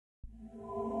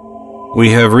We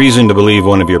have reason to believe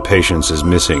one of your patients is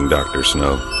missing, Dr.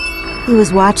 Snow. He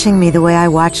was watching me the way I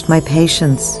watched my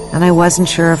patients, and I wasn't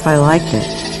sure if I liked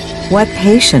it. What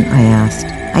patient? I asked.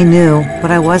 I knew,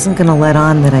 but I wasn't going to let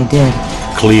on that I did.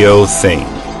 Cleo Thane.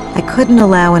 I couldn't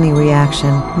allow any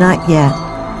reaction, not yet.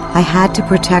 I had to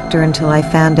protect her until I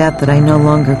found out that I no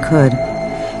longer could.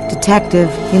 Detective,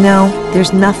 you know,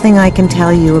 there's nothing I can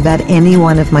tell you about any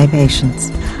one of my patients.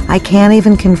 I can't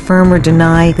even confirm or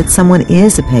deny that someone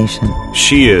is a patient.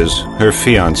 She is. Her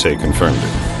fiancé confirmed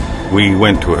it. We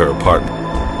went to her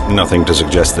apartment. Nothing to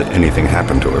suggest that anything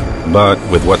happened to her. But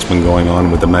with what's been going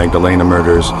on with the Magdalena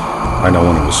murders, I don't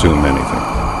want to assume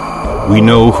anything. We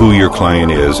know who your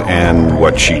client is and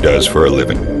what she does for a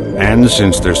living. And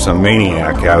since there's some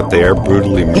maniac out there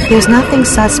brutally... If there's nothing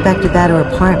suspect about her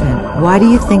apartment, why do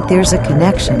you think there's a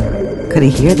connection? Could he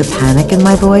hear the panic in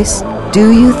my voice?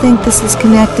 Do you think this is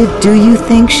connected? Do you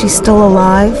think she's still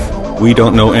alive? We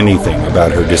don't know anything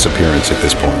about her disappearance at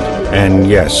this point. And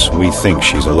yes, we think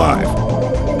she's alive.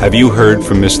 Have you heard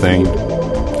from Miss Thane?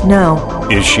 No.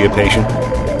 Is she a patient?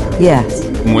 Yes.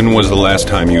 When was the last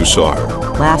time you saw her?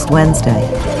 Last Wednesday.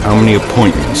 How many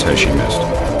appointments has she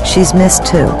missed? She's missed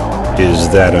 2. Is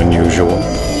that unusual?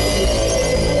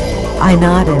 I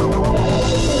nodded.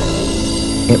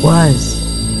 It was.